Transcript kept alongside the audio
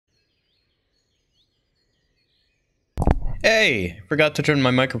Hey, forgot to turn my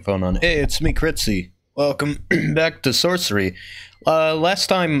microphone on. Hey, it's me, Critsy. Welcome back to Sorcery. Last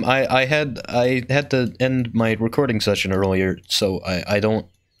time I had to end my recording session earlier, so I don't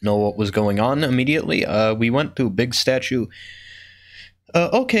know what was going on immediately. We went to a big statue.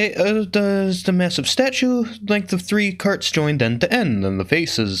 The massive statue, length of 3 carts joined end to end, and the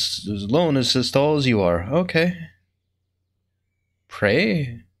face is alone is as tall as you are. Okay.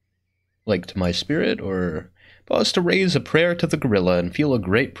 Pray? Like to my spirit, or... Pause to raise a prayer to the gorilla and feel a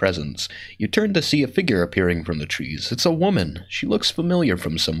great presence. You turn to see a figure appearing from the trees. It's a woman. She looks familiar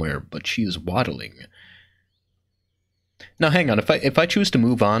from somewhere, but she is waddling. Now hang on, if I choose to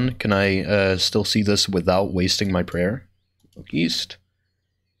move on, can I still see this without wasting my prayer? Look east.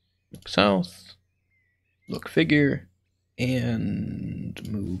 Look south. Look figure. And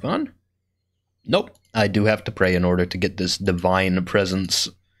move on. Nope, I do have to pray in order to get this divine presence.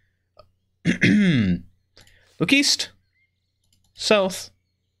 Look east, south,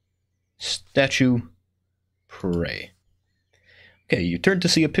 statue, pray. Okay, you turn to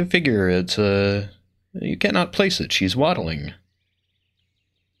see a figure. You cannot place it. She's waddling.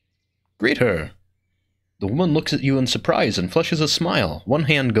 Greet her. The woman looks at you in surprise and flushes a smile. One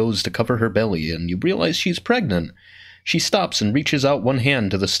hand goes to cover her belly, and you realize she's pregnant. She stops and reaches out one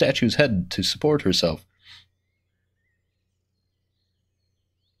hand to the statue's head to support herself.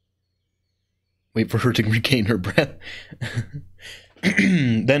 Wait for her to regain her breath.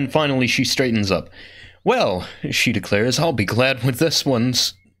 Then finally she straightens up. Well, she declares, I'll be glad when this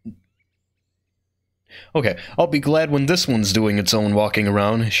one's doing its own walking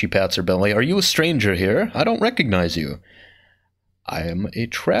around. She pats her belly. Are you a stranger here? I don't recognize you. I am a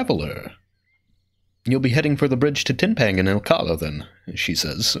traveler. You'll be heading for the bridge to Tinpang in Ilkala, then, she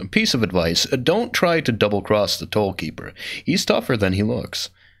says. A piece of advice. Don't try to double-cross the toll-keeper. He's tougher than he looks.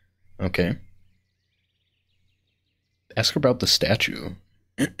 Okay. Ask her about the statue.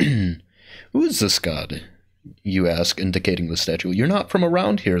 Who is this god? You ask, indicating the statue. You're not from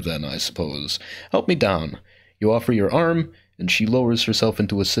around here, then, I suppose. Help me down. You offer your arm, and she lowers herself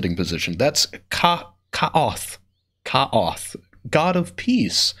into a sitting position. That's Ka'oth. Ka'oth. God of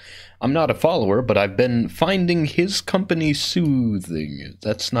peace. I'm not a follower, but I've been finding his company soothing.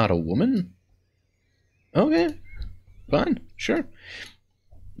 That's not a woman? Okay. Fine. Sure.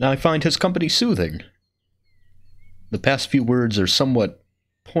 I find his company soothing. The past few words are somewhat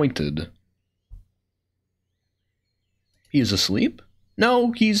pointed. He is asleep?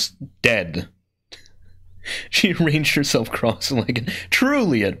 No, he's dead. She arranged herself cross-legged,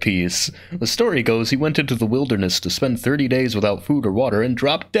 truly at peace. The story goes he went into the wilderness to spend 30 days without food or water and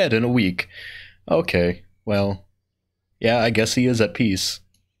dropped dead in a week. Okay, well, yeah, I guess he is at peace.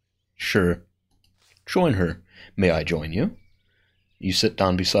 Sure. Join her. May I join you? You sit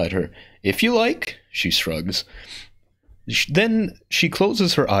down beside her. If you like, she shrugs. Then she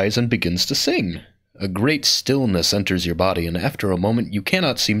closes her eyes and begins to sing. A great stillness enters your body, and after a moment you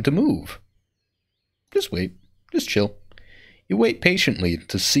cannot seem to move. Just wait. Just chill. You wait patiently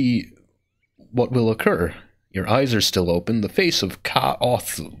to see what will occur. Your eyes are still open. The face of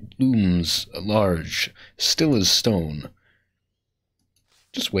Ka'oth looms large, still as stone.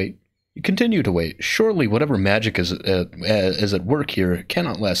 Just wait. You continue to wait. Surely whatever magic is at work here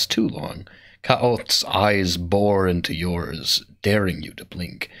cannot last too long. Ka'oth's eyes bore into yours, daring you to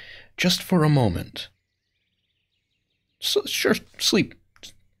blink. Just for a moment. Sure, sleep.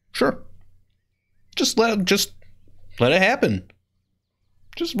 Sure. Just let it happen.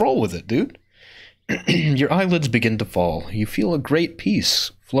 Just roll with it, dude. Your eyelids begin to fall. You feel a great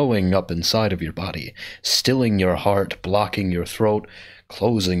peace flowing up inside of your body, stilling your heart, blocking your throat,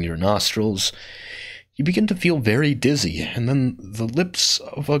 closing your nostrils. You begin to feel very dizzy, and then the lips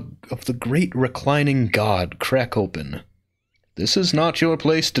of the great reclining god crack open. This is not your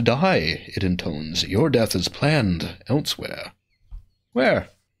place to die, it intones. Your death is planned elsewhere. Where?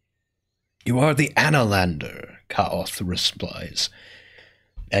 You are the Analander, Ka'oth replies.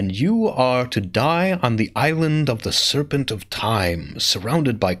 And you are to die on the island of the Serpent of Time,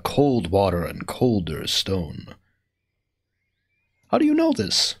 surrounded by cold water and colder stone. How do you know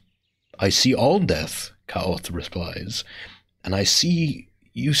this? I see all death, Ka'oth replies, and I see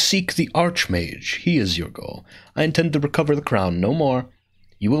you seek the Archmage. He is your goal. I intend to recover the crown, no more.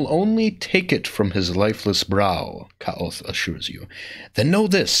 You will only take it from his lifeless brow, Ka'oth assures you. Then know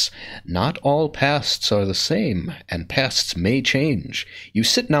this, not all pasts are the same, and pasts may change. You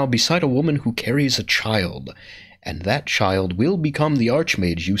sit now beside a woman who carries a child, and that child will become the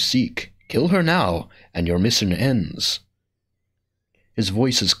Archmage you seek. Kill her now, and your mission ends. His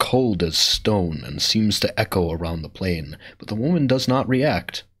voice is cold as stone and seems to echo around the plain, but the woman does not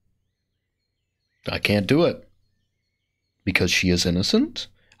react. I can't do it. Because she is innocent?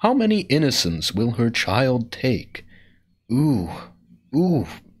 How many innocents will her child take? Ooh,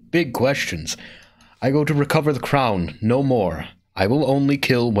 big questions. I go to recover the crown, no more. I will only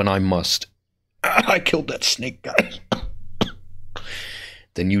kill when I must. I killed that snake guy.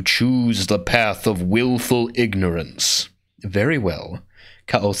 Then you choose the path of willful ignorance. Very well.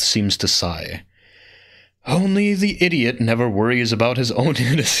 Kaoth seems to sigh. Only the idiot never worries about his own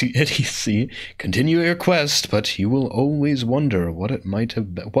idiocy. Continue your quest, but you will always wonder what might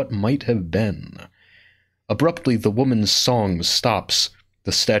have been. Abruptly, the woman's song stops.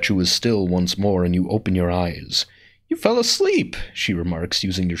 The statue is still once more, and you open your eyes. You fell asleep, she remarks,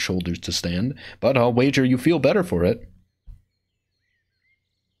 using your shoulders to stand, but I'll wager you feel better for it.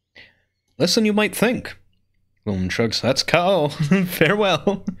 Less than you might think. Woman shrugs. That's Kao.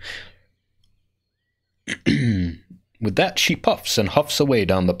 Farewell. With that, she puffs and huffs away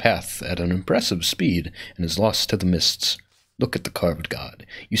down the path at an impressive speed and is lost to the mists. Look at the carved god.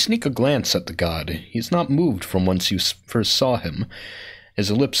 You sneak a glance at the god. He is not moved from whence you first saw him. His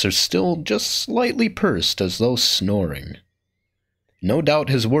lips are still just slightly pursed, as though snoring. No doubt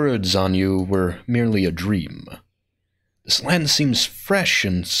his words on you were merely a dream. This land seems fresh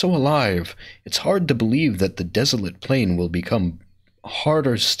and so alive. It's hard to believe that the desolate plain will become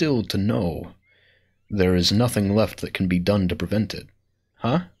harder still to know. There is nothing left that can be done to prevent it.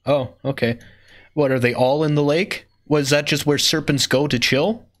 Huh? Oh, okay. What, are they all in the lake? Was that just where serpents go to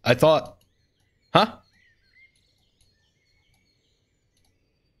chill? I thought... Huh?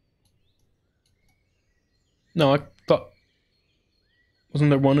 No, I thought... Wasn't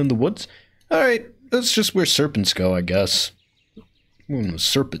there one in the woods? Alright, that's just where serpents go, I guess. We're in the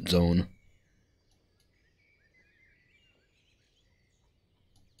serpent zone.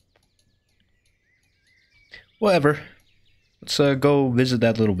 Whatever. Let's go visit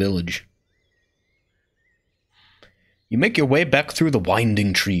that little village. You make your way back through the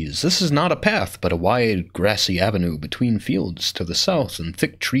winding trees. This is not a path, but a wide, grassy avenue between fields to the south and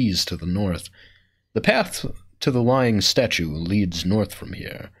thick trees to the north. The path to the lying statue leads north from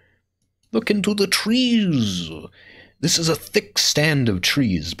here. Look into the trees! This is a thick stand of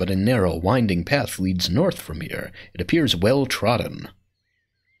trees, but a narrow, winding path leads north from here. It appears well trodden.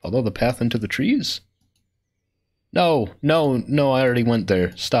 Follow the path into the trees? No, I already went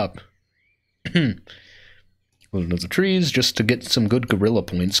there. Stop. Go into the trees just to get some good gorilla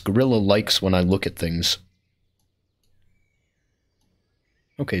points. Gorilla likes when I look at things.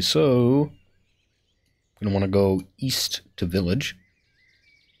 Okay, so... I'm going to want to go east to village.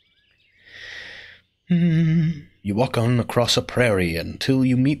 You walk on across a prairie until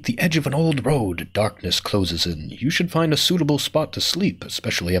you meet the edge of an old road. Darkness closes in. You should find a suitable spot to sleep,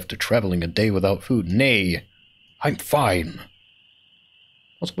 especially after traveling a day without food. Nay, I'm fine.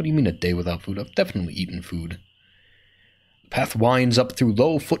 Also, what do you mean a day without food? I've definitely eaten food. The path winds up through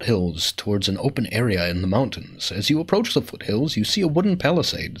low foothills towards an open area in the mountains. As you approach the foothills, you see a wooden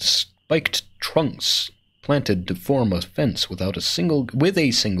palisade, spiked trunks planted to form a fence with a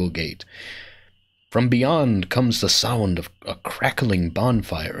single gate. From beyond comes the sound of a crackling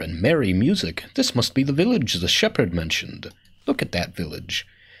bonfire and merry music. This must be the village the shepherd mentioned. Look at that village.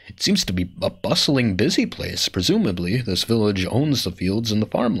 It seems to be a bustling, busy place. Presumably, this village owns the fields and the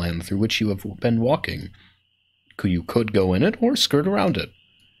farmland through which you have been walking. You could go in it or skirt around it.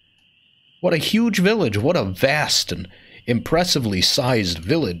 What a huge village! What a vast and impressively sized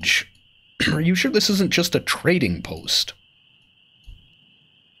village! Are you sure this isn't just a trading post?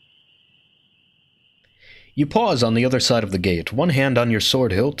 You pause on the other side of the gate, one hand on your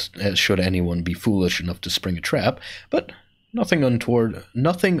sword hilt, as should anyone be foolish enough to spring a trap, but nothing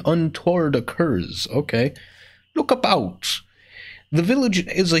untoward occurs. Okay. Look about. The village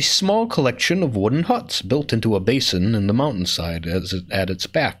is a small collection of wooden huts built into a basin in the mountainside at its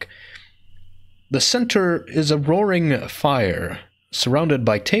back. The center is a roaring fire, surrounded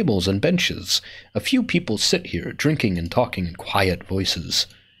by tables and benches. A few people sit here, drinking and talking in quiet voices.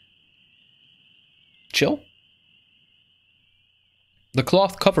 Chill? The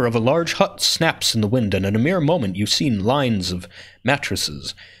cloth cover of a large hut snaps in the wind, and in a mere moment you've seen lines of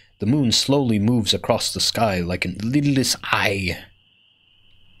mattresses. The moon slowly moves across the sky like an lidless eye.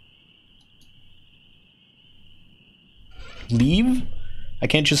 Leave? I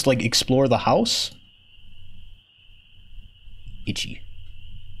can't just, explore the house? Itchy.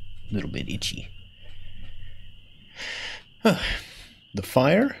 A little bit itchy. The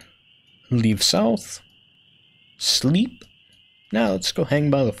fire? Leave south. Sleep? Now let's go hang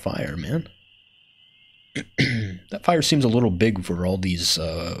by the fire, man. That fire seems a little big for all these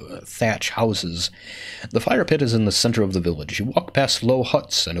thatch houses. The fire pit is in the center of the village. You walk past low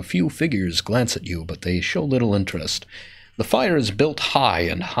huts, and a few figures glance at you, but they show little interest. The fire is built high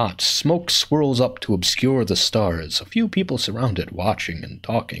and hot. Smoke swirls up to obscure the stars. A few people surround it, watching and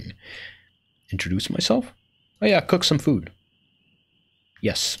talking. Introduce myself? Oh yeah, cook some food.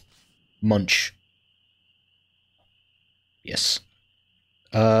 Yes. Munch. Yes.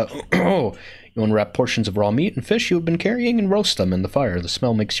 You unwrap portions of raw meat and fish you have been carrying and roast them in the fire. The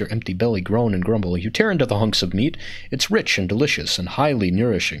smell makes your empty belly groan and grumble. You tear into the hunks of meat. It's rich and delicious and highly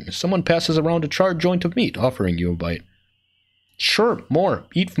nourishing. Someone passes around a charred joint of meat, offering you a bite. Sure, more.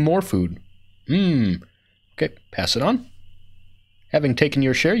 Eat more food. Okay, pass it on. Having taken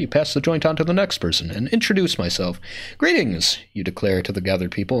your share, you pass the joint on to the next person and introduce myself. Greetings, you declare to the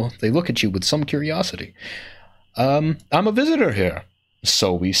gathered people. They look at you with some curiosity. I'm a visitor here.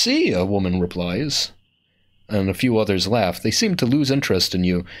 So we see, a woman replies. And a few others laugh. They seem to lose interest in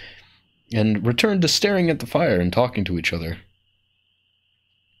you and return to staring at the fire and talking to each other.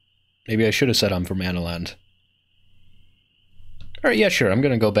 Maybe I should have said I'm from Analand. Alright, yeah, sure. I'm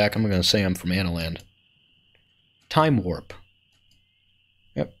going to go back. I'm going to say I'm from Analand. Time warp.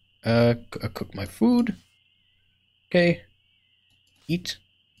 Yep. I cook my food. Okay. Eat.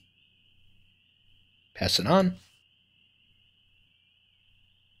 Pass it on.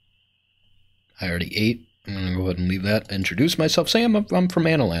 I already ate. I'm going to go ahead and leave that. Introduce myself. Say I'm from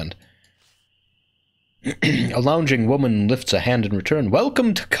Analand. A lounging woman lifts a hand in return.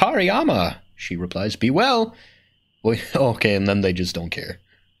 Welcome to Kariyama, she replies. Be well. Well, okay, and then they just don't care.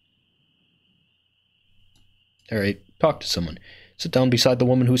 Alright, talk to someone. Sit down beside the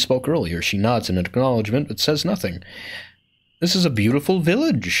woman who spoke earlier. She nods in acknowledgement, but says nothing. This is a beautiful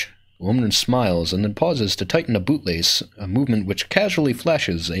village. The woman smiles and then pauses to tighten a bootlace, a movement which casually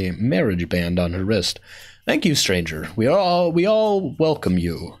flashes a marriage band on her wrist. Thank you, stranger. We all welcome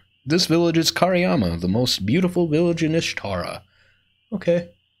you. This village is Kariyama, the most beautiful village in Ishtara. Okay.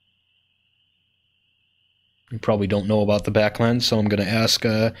 You probably don't know about the Backlands, so I'm going to ask,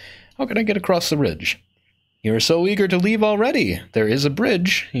 how can I get across the ridge? You're so eager to leave already. There is a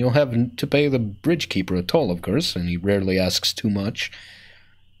bridge. You'll have to pay the bridge keeper a toll, of course, and he rarely asks too much.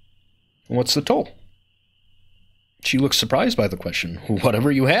 What's the toll? She looks surprised by the question. Whatever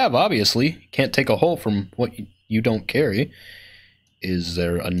you have, obviously. Can't take a hole from what you don't carry. Is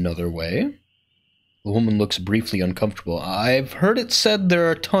there another way? The woman looks briefly uncomfortable. I've heard it said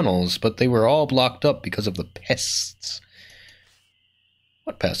there are tunnels, but they were all blocked up because of the pests.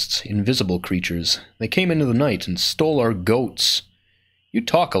 What pests? Invisible creatures. They came into the night and stole our goats. You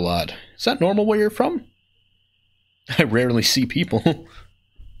talk a lot. Is that normal where you're from? I rarely see people.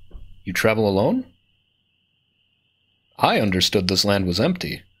 You travel alone? I understood this land was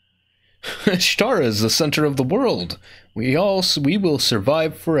empty. Ishtara is the center of the world. We will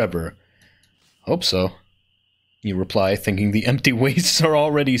survive forever. Hope so. You reply, thinking the empty wastes are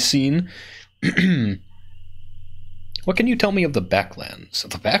already seen. What can you tell me of the Backlands?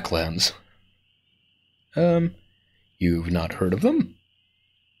 The Backlands? You've not heard of them?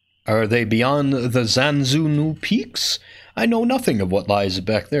 Are they beyond the Zanzunu peaks? I know nothing of what lies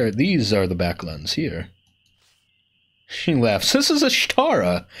back there. These are the Backlands here. She laughs. This is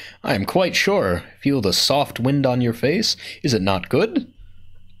Ishtara. I am quite sure. Feel the soft wind on your face. Is it not good?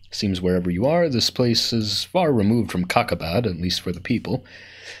 Seems wherever you are, this place is far removed from Kakabad, at least for the people.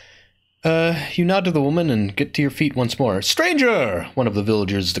 You nod to the woman and get to your feet once more. Stranger, one of the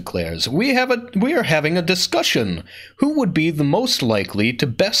villagers declares, we are having a discussion. Who would be the most likely to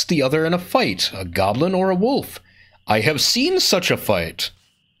best the other in a fight, a goblin or a wolf? I have seen such a fight.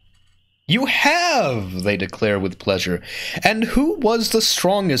 You have, they declare with pleasure. And who was the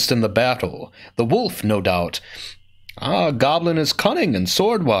strongest in the battle? The wolf, no doubt. Ah, goblin is cunning and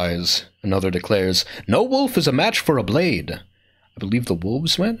sword-wise, another declares. No wolf is a match for a blade. I believe the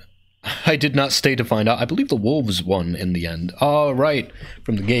wolves went? I did not stay to find out. I believe the wolves won in the end. Oh, right,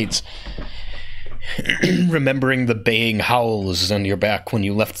 from the gates. Remembering the baying howls on your back when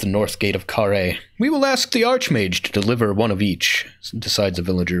you left the north gate of Kare. We will ask the Archmage to deliver one of each, decides a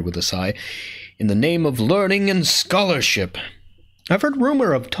villager with a sigh, in the name of learning and scholarship. I've heard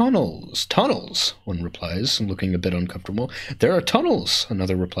rumor of tunnels. Tunnels, one replies, looking a bit uncomfortable. There are tunnels,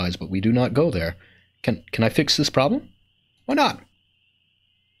 another replies, but we do not go there. Can I fix this problem? Why not?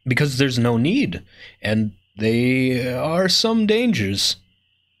 Because there's no need, and there are some dangers.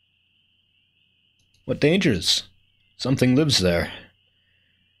 What dangers? Something lives there.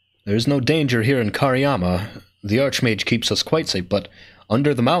 There is no danger here in Kariyama. The Archmage keeps us quite safe, but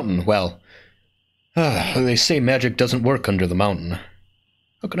under the mountain, well... they say magic doesn't work under the mountain.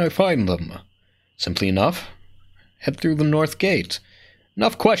 How can I find them? Simply enough. Head through the north gate.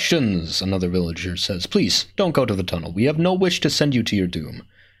 Enough questions, another villager says. Please, don't go to the tunnel. We have no wish to send you to your doom.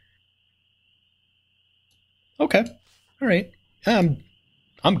 Okay. Alright. I'm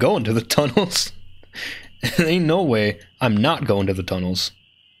going to the tunnels. There ain't no way I'm not going to the tunnels.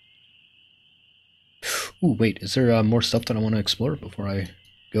 Ooh, wait, is there more stuff that I want to explore before I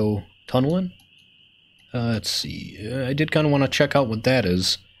go tunneling? Let's see. I did kind of want to check out what that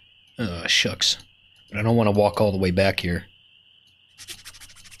is. Shucks. But I don't want to walk all the way back here.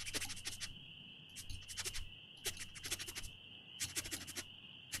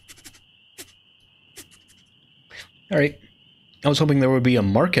 Alright. I was hoping there would be a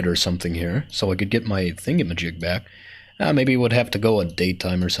market or something here, so I could get my thingamajig back. Maybe it would have to go at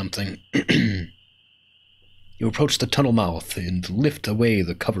daytime or something. You approach the tunnel mouth and lift away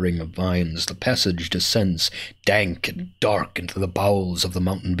the covering of vines. The passage descends dank and dark into the bowels of the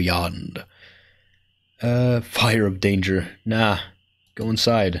mountain beyond. Fire of danger. Nah, go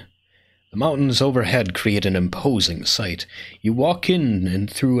inside. The mountains overhead create an imposing sight. You walk in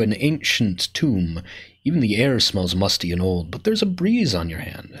and through an ancient tomb. Even the air smells musty and old, but there's a breeze on your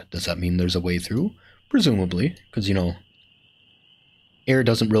hand. Does that mean there's a way through? Presumably, because, you know, air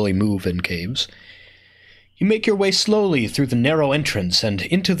doesn't really move in caves. You make your way slowly through the narrow entrance and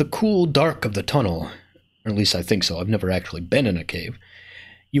into the cool dark of the tunnel. Or at least I think so. I've never actually been in a cave.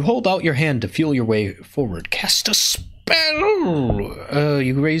 You hold out your hand to feel your way forward. Cast a spell!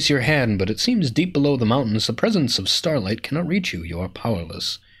 You raise your hand, but it seems deep below the mountains. The presence of starlight cannot reach you. You are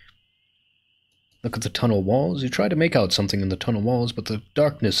powerless. Look at the tunnel walls. You try to make out something in the tunnel walls, but the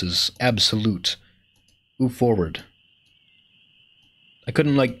darkness is absolute. Move forward. I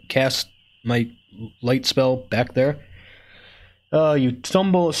couldn't, like, cast my light spell back there. You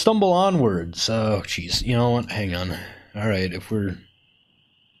stumble onwards. Oh, jeez. You know what? Hang on. Alright, if we're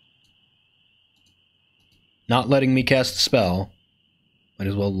not letting me cast a spell, might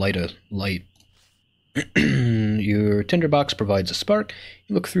as well light a light. Your tinderbox provides a spark.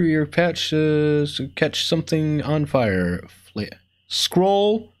 You look through your patch to catch something on fire.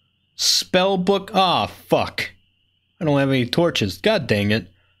 Scroll? Spellbook? Ah, fuck. I don't have any torches. God dang it.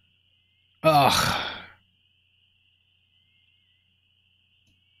 Ugh.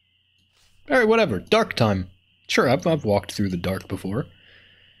 Alright, whatever. Dark time. Sure, I've walked through the dark before.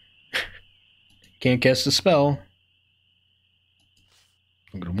 Can't cast a spell.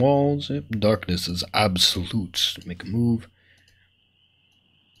 Look at the walls. Yep. Darkness is absolute. Make a move.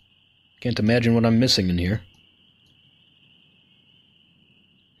 Can't imagine what I'm missing in here.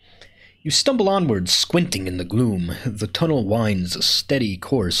 You stumble onward, squinting in the gloom. The tunnel winds a steady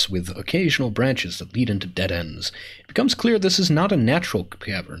course with occasional branches that lead into dead ends. It becomes clear this is not a natural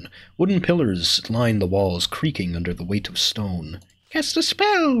cavern. Wooden pillars line the walls, creaking under the weight of stone. Cast a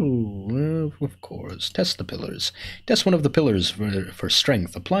spell! Of course. Test the pillars. Test one of the pillars for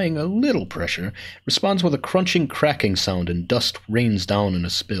strength. Applying a little pressure, responds with a crunching, cracking sound, and dust rains down in a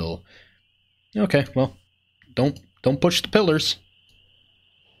spill. Okay, well, don't push the pillars.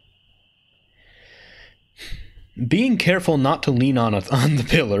 Being careful not to lean on the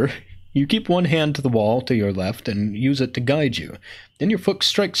pillar, you keep one hand to the wall to your left and use it to guide you. Then your foot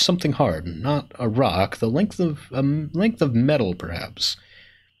strikes something hard, not a rock, the length of metal, perhaps.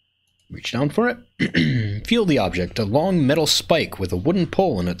 Reach down for it. Feel the object, a long metal spike with a wooden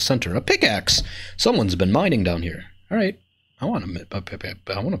pole in its center. A pickaxe! Someone's been mining down here. All right, I want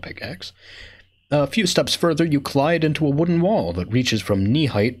a pickaxe. A few steps further, you collide into a wooden wall that reaches from knee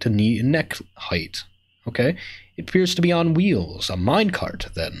height to neck height. Okay, it appears to be on wheels. A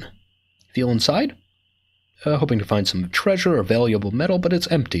minecart, then. Feel inside? Hoping to find some treasure or valuable metal, but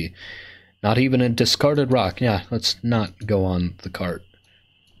it's empty. Not even a discarded rock. Yeah, let's not go on the cart.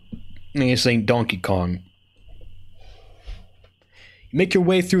 This ain't Donkey Kong. You make your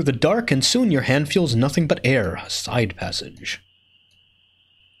way through the dark, and soon your hand feels nothing but air. A side passage.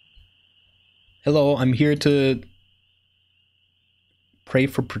 Hello, I'm here to pray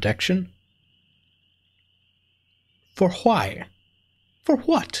for protection. For why? For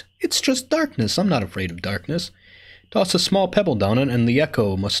what? It's just darkness. I'm not afraid of darkness. Toss a small pebble down it, and the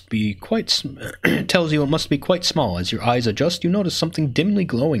echo must be quite tells you it must be quite small. As your eyes adjust, you notice something dimly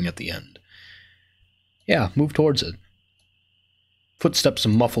glowing at the end. Yeah, move towards it. Footsteps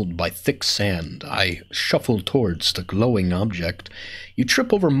muffled by thick sand. I shuffle towards the glowing object. You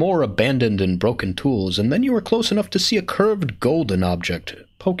trip over more abandoned and broken tools, and then you are close enough to see a curved golden object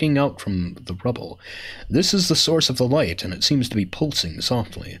poking out from the rubble. This is the source of the light, and it seems to be pulsing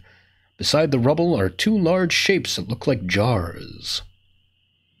softly. Beside the rubble are two large shapes that look like jars.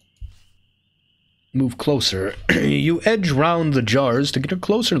 Move closer. You edge round the jars to get a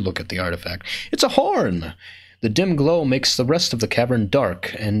closer look at the artifact. It's a horn! The dim glow makes the rest of the cavern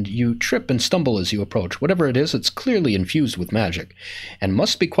dark, and you trip and stumble as you approach. Whatever it is, it's clearly infused with magic, and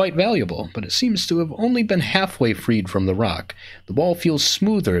must be quite valuable, but it seems to have only been halfway freed from the rock. The wall feels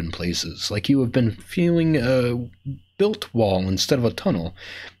smoother in places, like you have been feeling a built wall instead of a tunnel.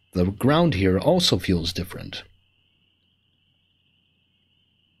 The ground here also feels different.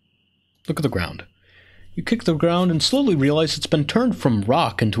 Look at the ground. You kick the ground and slowly realize it's been turned from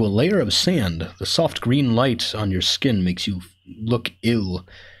rock into a layer of sand. The soft green light on your skin makes you look ill.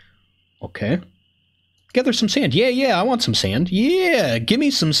 Okay. Gather some sand. Yeah, I want some sand. Yeah, give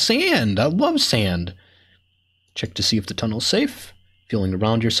me some sand. I love sand. Check to see if the tunnel's safe. Feeling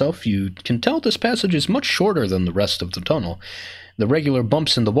around yourself, you can tell this passage is much shorter than the rest of the tunnel. The regular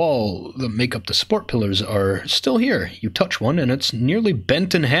bumps in the wall that make up the support pillars are still here. You touch one and it's nearly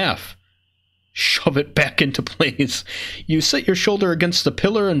bent in half. Shove it back into place. You set your shoulder against the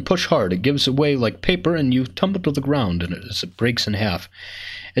pillar and push hard. It gives away like paper and you tumble to the ground as it breaks in half.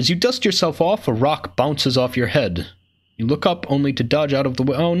 As you dust yourself off, a rock bounces off your head. You look up only to dodge out of the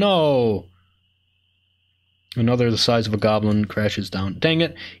way. Oh no! Another the size of a goblin crashes down. Dang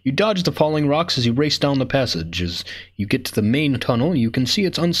it. You dodge the falling rocks as you race down the passage. As you get to the main tunnel, you can see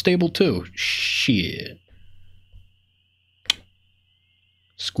it's unstable too. Shit.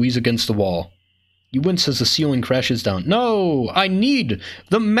 Squeeze against the wall. You wince as the ceiling crashes down. No! I need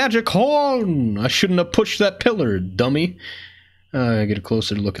the magic horn! I shouldn't have pushed that pillar, dummy. Get a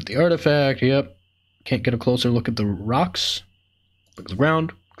closer look at the artifact. Yep. Can't get a closer look at the rocks. Look at the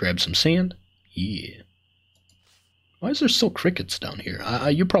ground. Grab some sand. Yeah. Why is there still crickets down here?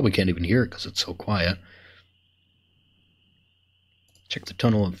 You probably can't even hear it because it's so quiet. Check the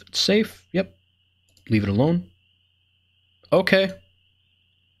tunnel if it's safe. Yep. Leave it alone. Okay.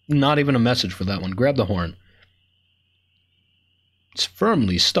 Not even a message for that one. Grab the horn. It's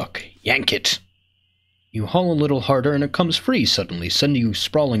firmly stuck. Yank it. You haul a little harder and it comes free suddenly, sending you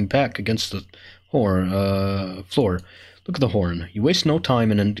sprawling back against the floor. Look at the horn. You waste no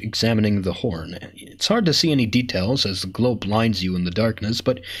time in examining the horn. It's hard to see any details as the glow blinds you in the darkness,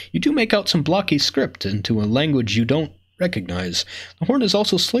 but you do make out some blocky script into a language you don't recognize. The horn is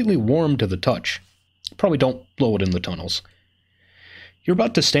also slightly warm to the touch. Probably don't blow it in the tunnels. You're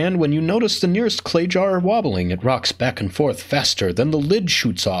about to stand when you notice the nearest clay jar wobbling. It rocks back and forth faster, then the lid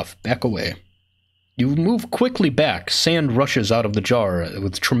shoots off. Back away. You move quickly back. Sand rushes out of the jar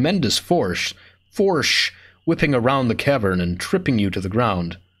with tremendous force whipping around the cavern and tripping you to the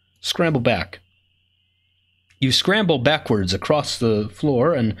ground. Scramble back. You scramble backwards across the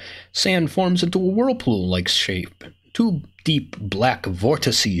floor, and sand forms into a whirlpool-like shape. Two deep black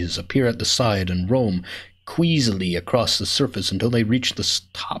vortices appear at the side and roam queasily across the surface until they reach the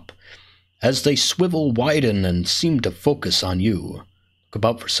top. As they swivel, widen, and seem to focus on you. Look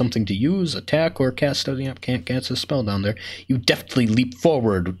about for something to use, attack, or cast out. Can't cast a spell down there. You deftly leap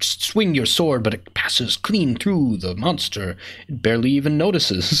forward, swing your sword, but it passes clean through the monster. It barely even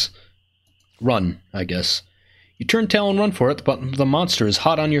notices. Run, I guess. You turn tail and run for it, but the monster is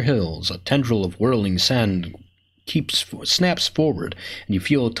hot on your heels. A tendril of whirling sand snaps forward, and you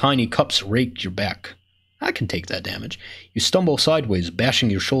feel tiny cups rake your back. I can take that damage. You stumble sideways,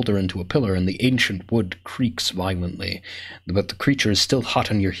 bashing your shoulder into a pillar, and the ancient wood creaks violently. But the creature is still hot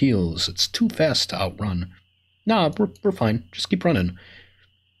on your heels. It's too fast to outrun. Nah, we're fine. Just keep running.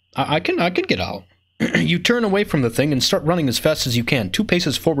 I can get out. You turn away from the thing and start running as fast as you can. 2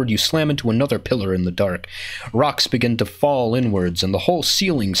 paces forward, you slam into another pillar in the dark. Rocks begin to fall inwards, and the whole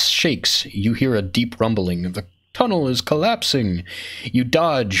ceiling shakes. You hear a deep rumbling. The tunnel is collapsing. You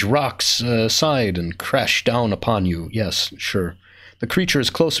dodge rocks aside and crash down upon you. Yes, sure. The creature is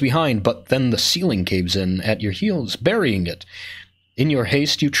close behind, but then the ceiling caves in at your heels, burying it. In your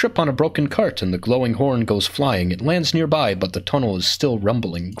haste, you trip on a broken cart, and the glowing horn goes flying. It lands nearby, but the tunnel is still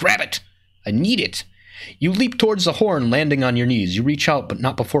rumbling. Grab it! I need it! You leap towards the horn, landing on your knees. You reach out, but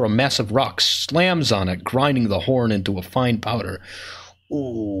not before a massive rock slams on it, grinding the horn into a fine powder.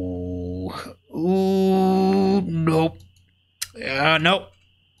 Ooh, nope. Nope,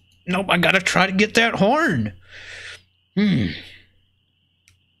 I gotta try to get that horn. Get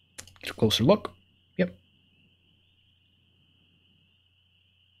a closer look. Yep.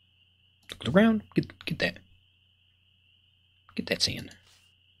 Look at the ground. Get that. Get that sand.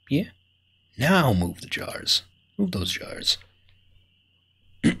 Yeah. Now move the jars. Move those jars.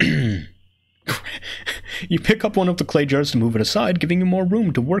 You pick up one of the clay jars to move it aside, giving you more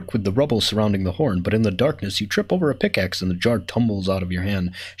room to work with the rubble surrounding the horn, but in the darkness you trip over a pickaxe and the jar tumbles out of your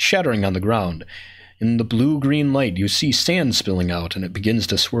hand, shattering on the ground. In the blue-green light, you see sand spilling out, and it begins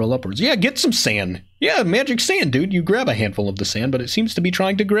to swirl upwards. Yeah, get some sand. Yeah, magic sand, dude. You grab a handful of the sand, but it seems to be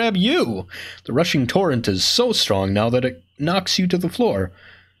trying to grab you. The rushing torrent is so strong now that it knocks you to the floor.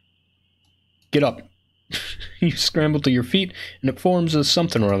 Get up. You scramble to your feet, and it forms a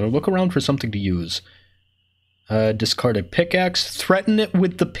something or other. Look around for something to use. Discard a pickaxe. Threaten it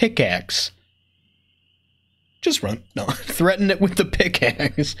with the pickaxe. Just run. No, threaten it with the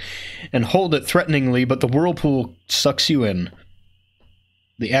pickaxe and hold it threateningly, but the whirlpool sucks you in.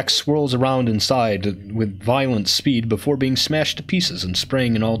 The axe swirls around inside with violent speed before being smashed to pieces and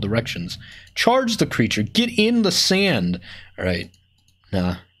spraying in all directions. Charge the creature. Get in the sand. All right.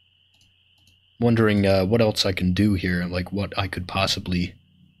 Nah. Wondering what else I can do here, like what I could possibly...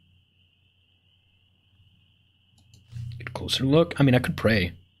 Get a closer look. I mean, I could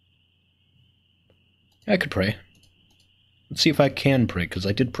pray. I could pray. Let's see if I can pray, because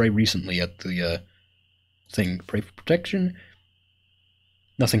I did pray recently at the thing. Pray for protection.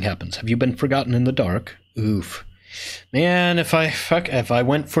 Nothing happens. Have you been forgotten in the dark? Oof. Man, if I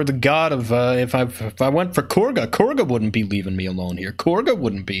went for the god of if I went for Korga wouldn't be leaving me alone here. Korga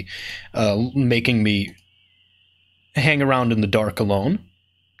wouldn't be making me hang around in the dark alone.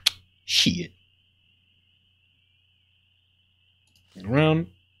 Shit. Get around.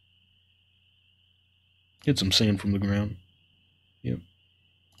 Get some sand from the ground. Yep.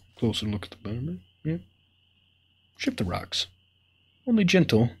 Closer look at the bottom. Yep. Shift the rocks. Only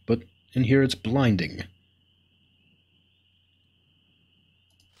gentle, but in here it's blinding.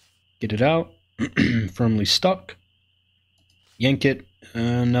 Get it out. Firmly stuck. Yank it.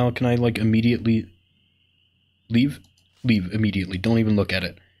 Now can I, like, immediately leave? Leave immediately. Don't even look at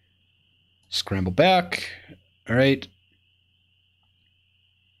it. Scramble back. Alright.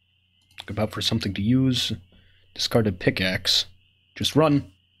 Look about for something to use. Discarded pickaxe. Just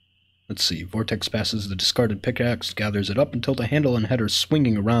run. Let's see. Vortex passes the discarded pickaxe, gathers it up until the handle and head are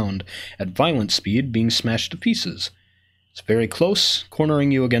swinging around at violent speed, being smashed to pieces. It's very close,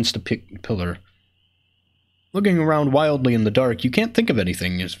 cornering you against a pillar. Looking around wildly in the dark, you can't think of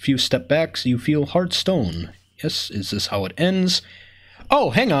anything. As a few step backs, you feel hard stone. Yes, is this how it ends?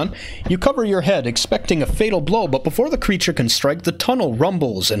 Oh, hang on. You cover your head, expecting a fatal blow, but before the creature can strike, the tunnel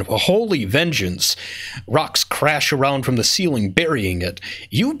rumbles in a holy vengeance. Rocks crash around from the ceiling, burying it.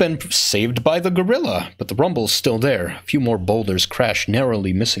 You've been saved by the gorilla, but the rumble's still there. A few more boulders crash,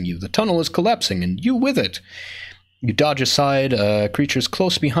 narrowly missing you. The tunnel is collapsing, and you with it. You dodge aside, creature's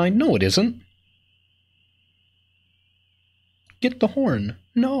close behind. No, it isn't. Get the horn.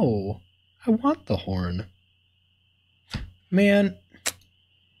 No. I want the horn. Man.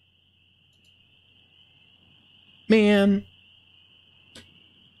 Man.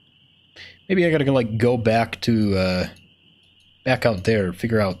 Maybe I gotta, like, go back to, back out there,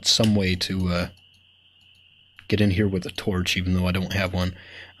 figure out some way to, get in here with a torch, even though I don't have one.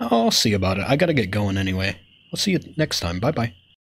 I'll see about it. I gotta get going anyway. I'll see you next time. Bye-bye.